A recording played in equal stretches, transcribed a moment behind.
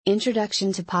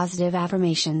Introduction to Positive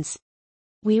Affirmations.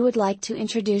 We would like to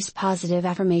introduce positive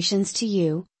affirmations to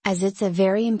you, as it's a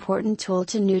very important tool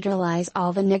to neutralize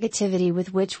all the negativity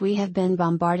with which we have been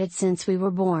bombarded since we were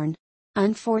born.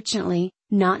 Unfortunately,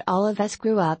 not all of us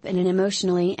grew up in an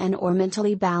emotionally and/or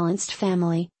mentally balanced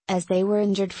family, as they were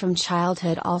injured from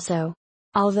childhood also.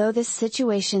 Although this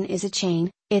situation is a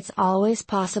chain, it's always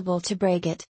possible to break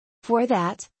it. For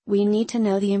that, we need to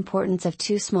know the importance of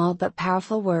two small but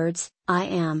powerful words, I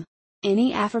am.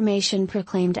 Any affirmation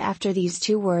proclaimed after these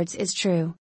two words is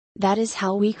true. That is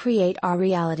how we create our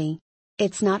reality.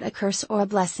 It's not a curse or a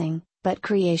blessing, but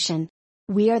creation.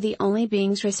 We are the only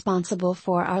beings responsible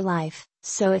for our life,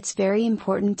 so it's very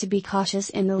important to be cautious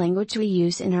in the language we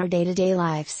use in our day-to-day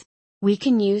lives. We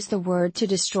can use the word to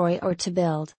destroy or to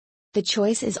build. The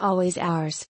choice is always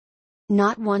ours.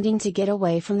 Not wanting to get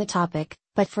away from the topic,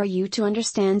 but for you to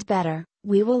understand better,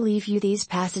 we will leave you these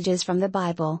passages from the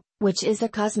Bible, which is a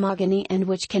cosmogony and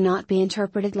which cannot be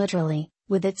interpreted literally,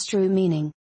 with its true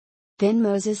meaning. Then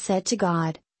Moses said to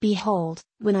God, Behold,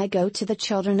 when I go to the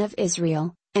children of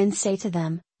Israel, and say to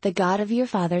them, The God of your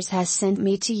fathers has sent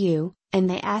me to you, and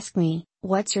they ask me,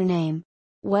 What's your name?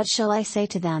 What shall I say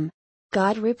to them?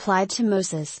 God replied to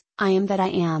Moses, I am that I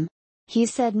am. He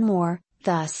said more,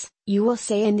 Thus, you will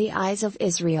say in the eyes of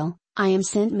Israel, I am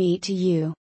sent me to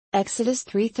you. Exodus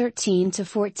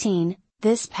 3:13-14.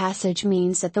 This passage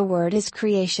means that the word is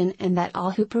creation and that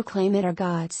all who proclaim it are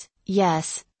gods.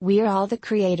 Yes, we are all the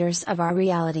creators of our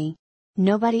reality.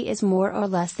 Nobody is more or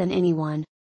less than anyone.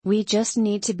 We just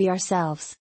need to be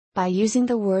ourselves. By using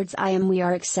the words I am, we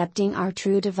are accepting our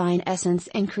true divine essence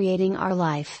and creating our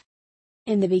life.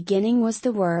 In the beginning was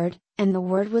the Word, and the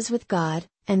Word was with God,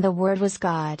 and the Word was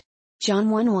God. John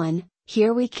 1:1.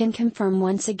 Here we can confirm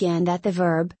once again that the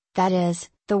verb, that is,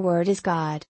 the Word is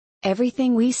God.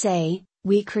 Everything we say,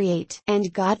 we create.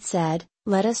 And God said,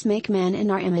 Let us make man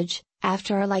in our image,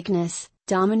 after our likeness,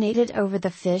 dominated over the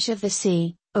fish of the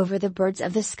sea, over the birds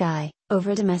of the sky,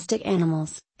 over domestic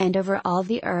animals, and over all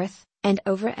the earth, and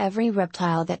over every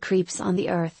reptile that creeps on the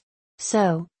earth.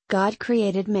 So, God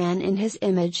created man in His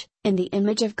image, in the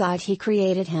image of God He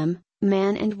created him,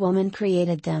 man and woman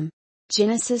created them.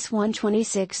 Genesis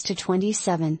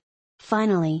 1:26-27.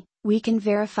 Finally, we can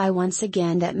verify once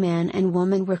again that man and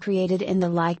woman were created in the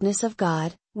likeness of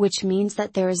God, which means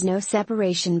that there is no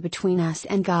separation between us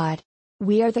and God.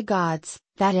 We are the gods,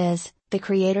 that is, the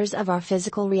creators of our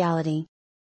physical reality.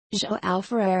 João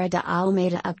Ferreira de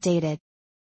Almeida updated.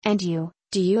 And you,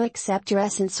 do you accept your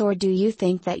essence, or do you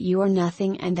think that you are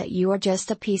nothing and that you are just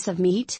a piece of meat?